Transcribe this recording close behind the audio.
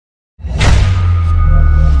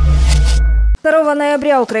2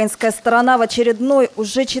 ноября украинская сторона в очередной,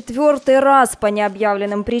 уже 4-й раз по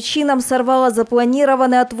необъявленным причинам сорвала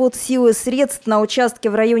запланированный отвод сил и средств на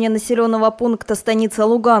участке в районе населенного пункта Станица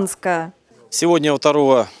Луганская. Сегодня,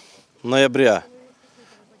 2 ноября,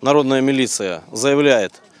 народная милиция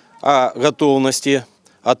заявляет о готовности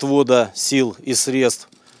отвода сил и средств.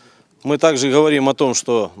 Мы также говорим о том,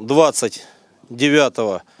 что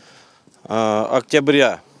 29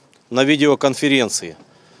 октября на видеоконференции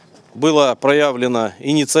была проявлена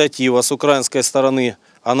инициатива с украинской стороны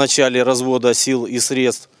о начале развода сил и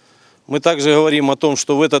средств. Мы также говорим о том,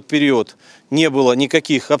 что в этот период не было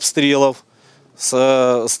никаких обстрелов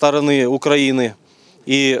со стороны Украины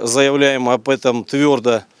и заявляем об этом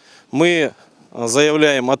твердо. Мы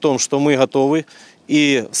заявляем о том, что мы готовы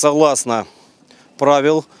и согласно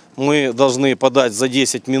правил мы должны подать за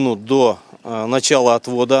 10 минут до начала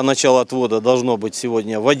отвода. Начало отвода должно быть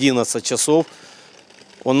сегодня в 11 часов.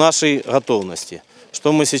 О нашей готовности,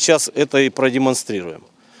 что мы сейчас это и продемонстрируем.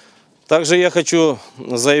 Также я хочу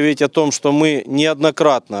заявить о том, что мы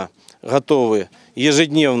неоднократно готовы,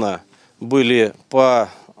 ежедневно были по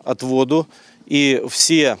отводу, и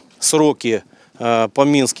все сроки по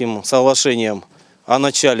Минским соглашениям о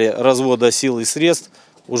начале развода сил и средств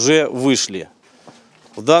уже вышли.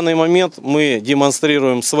 В данный момент мы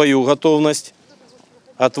демонстрируем свою готовность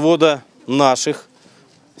отвода наших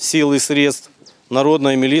сил и средств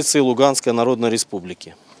Народной милиции Луганской Народной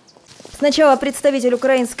Республики. Сначала представитель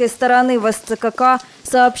украинской стороны в СЦКК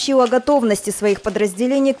сообщил о готовности своих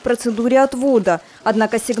подразделений к процедуре отвода.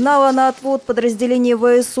 Однако сигнала на отвод подразделений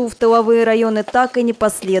ВСУ в тыловые районы так и не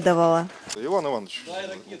последовало. Иван Иванович,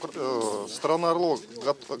 сторона РЛО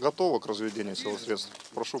готова к разведению сил и средств.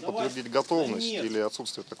 Прошу подтвердить готовность или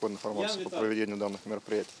отсутствие такой информации по проведению данных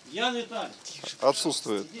мероприятий.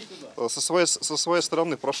 Отсутствует. Со своей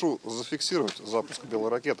стороны прошу зафиксировать запуск белой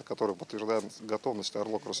ракеты, которая подтверждает готовность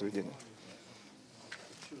РЛО к разведению.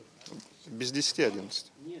 Без 10:11.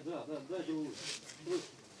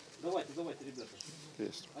 Давайте, ребята.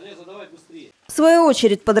 Олега, давай быстрее. В свою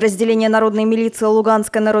очередь, подразделения Народной милиции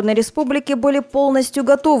Луганской Народной Республики были полностью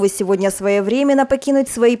готовы сегодня своевременно покинуть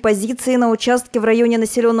свои позиции на участке в районе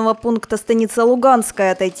населенного пункта Станица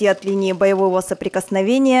Луганская, отойти от линии боевого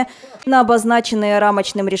соприкосновения на обозначенные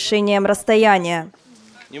рамочным решением расстояния.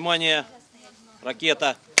 Внимание!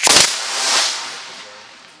 Ракета!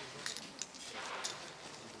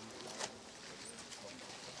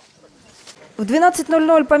 В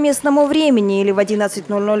 12:00 по местному времени или в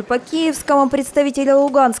 11:00 по киевскому представители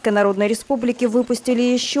Луганской Народной Республики выпустили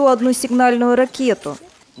еще одну сигнальную ракету.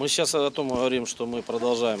 Мы сейчас о том говорим, что мы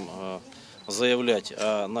продолжаем заявлять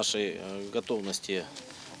о нашей готовности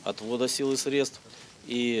отвода сил и средств.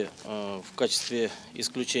 И в качестве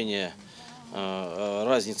исключения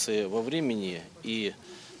разницы во времени и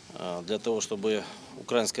для того, чтобы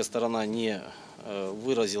украинская сторона не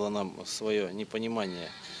выразила нам свое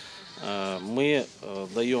непонимание, мы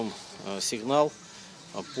даем сигнал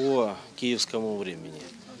по киевскому времени.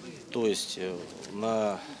 То есть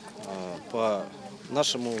по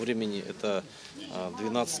нашему времени это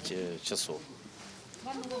 12 часов.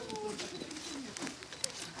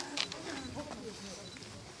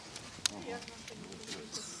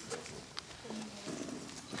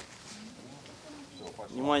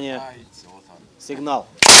 Внимание! Сигнал!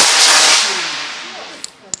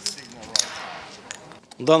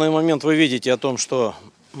 В данный момент вы видите о том, что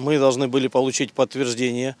мы должны были получить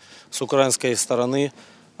подтверждение с украинской стороны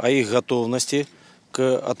о их готовности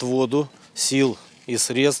к отводу сил и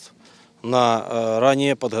средств на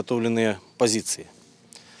ранее подготовленные позиции.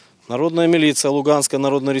 Народная милиция Луганской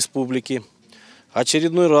Народной Республики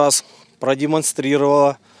очередной раз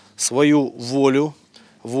продемонстрировала свою волю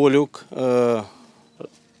к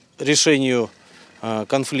решению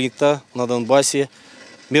конфликта на Донбассе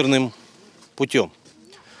мирным путем.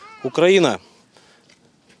 Украина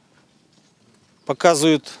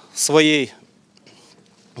показывает своей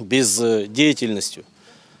бездеятельностью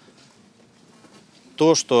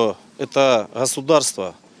то, что это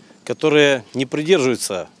государство, которое не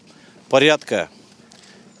придерживается порядка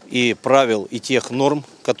и правил и тех норм,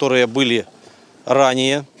 которые были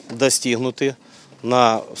ранее достигнуты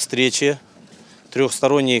на встрече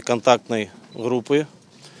трехсторонней контактной группы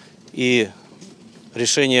и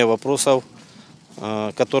решения вопросов,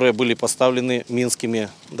 которые были поставлены минскими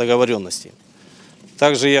договоренностями.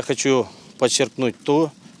 Также я хочу подчеркнуть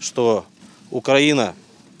то, что Украина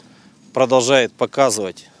продолжает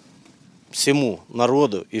показывать всему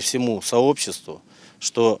народу и всему сообществу,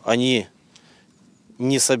 что они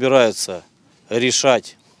не собираются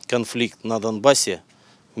решать конфликт на Донбассе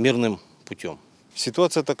мирным путем.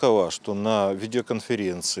 Ситуация такова, что на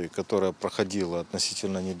видеоконференции, которая проходила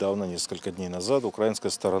относительно недавно, несколько дней назад,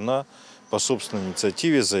 украинская сторона по собственной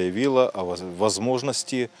инициативе заявила о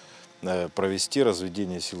возможности провести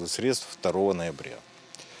разведение сил и средств 2 ноября.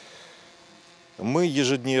 Мы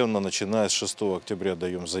ежедневно, начиная с 6 октября,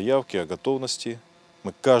 даем заявки о готовности.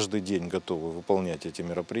 Мы каждый день готовы выполнять эти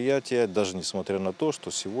мероприятия, даже несмотря на то,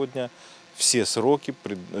 что сегодня все сроки,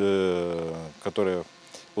 которые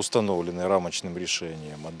установлены рамочным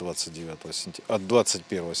решением от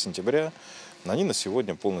 21 сентября, они на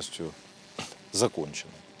сегодня полностью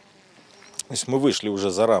закончены. То есть мы вышли уже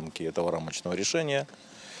за рамки этого рамочного решения,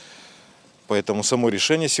 поэтому само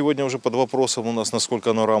решение сегодня уже под вопросом у нас,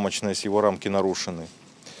 насколько оно рамочное, если его рамки нарушены.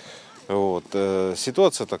 Вот.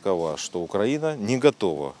 Ситуация такова, что Украина не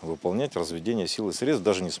готова выполнять разведение сил и средств,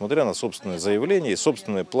 даже несмотря на собственные заявления и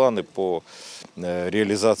собственные планы по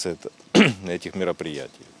реализации этих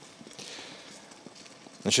мероприятий.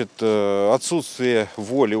 Значит, отсутствие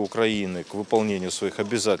воли Украины к выполнению своих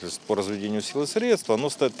обязательств по разведению сил и средств, оно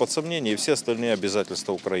ставит под сомнение и все остальные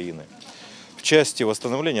обязательства Украины. В части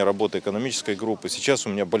восстановления работы экономической группы сейчас у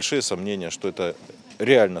меня большие сомнения, что это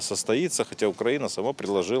реально состоится, хотя Украина сама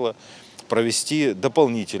предложила провести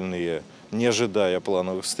дополнительные, не ожидая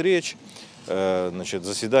плановых встреч,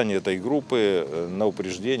 заседание этой группы на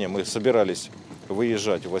упреждение. Мы собирались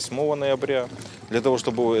выезжать 8 ноября, для того,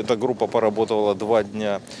 чтобы эта группа поработала 2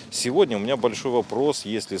 дня. Сегодня у меня большой вопрос,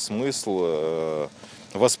 есть ли смысл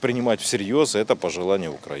воспринимать всерьез это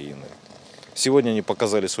пожелание Украины. Сегодня они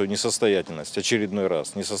показали свою несостоятельность, очередной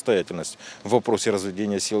раз, несостоятельность в вопросе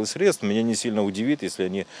разведения сил и средств. Меня не сильно удивит, если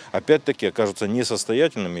они опять-таки окажутся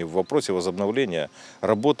несостоятельными в вопросе возобновления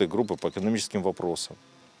работы группы по экономическим вопросам.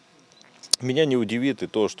 Меня не удивит и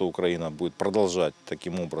то, что Украина будет продолжать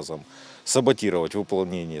таким образом саботировать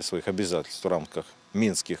выполнение своих обязательств в рамках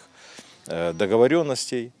минских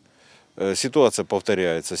договоренностей. Ситуация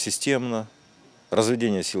повторяется системно.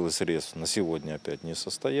 Разведение сил и средств на сегодня опять не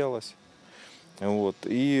состоялось. Вот.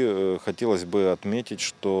 И хотелось бы отметить,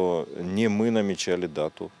 что не мы намечали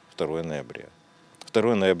дату 2 ноября.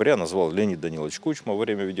 2 ноября назвал Леонид Данилович Кучма во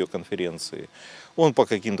время видеоконференции. Он по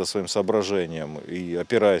каким-то своим соображениям и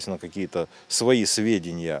опираясь на какие-то свои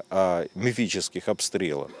сведения о мифических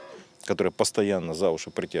обстрелах, которые постоянно за уши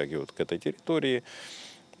притягивают к этой территории,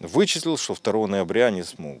 вычислил, что 2 ноября они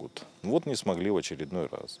смогут. Вот не смогли в очередной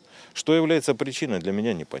раз. Что является причиной, для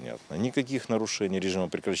меня непонятно. Никаких нарушений режима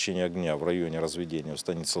прекращения огня в районе разведения в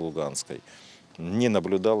Станице Луганской не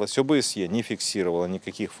наблюдалось. ОБСЕ не фиксировало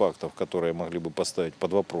никаких фактов, которые могли бы поставить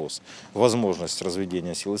под вопрос возможность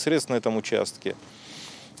разведения сил и средств на этом участке.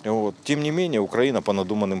 Вот. Тем не менее, Украина по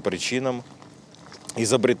надуманным причинам,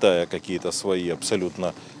 изобретая какие-то свои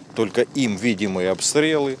абсолютно только им видимые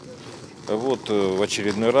обстрелы, в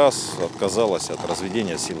очередной раз отказалась от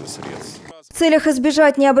разведения сил и средств. В целях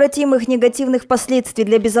избежать необратимых негативных последствий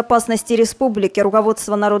для безопасности республики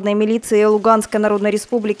руководство Народной милиции Луганской Народной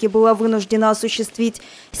Республики было вынуждено осуществить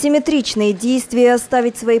симметричные действия и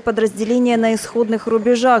оставить свои подразделения на исходных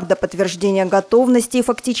рубежах до подтверждения готовности и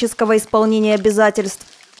фактического исполнения обязательств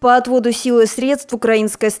по отводу сил и средств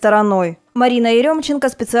украинской стороной. Марина Еремченко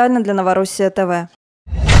специально для Новороссия ТВ.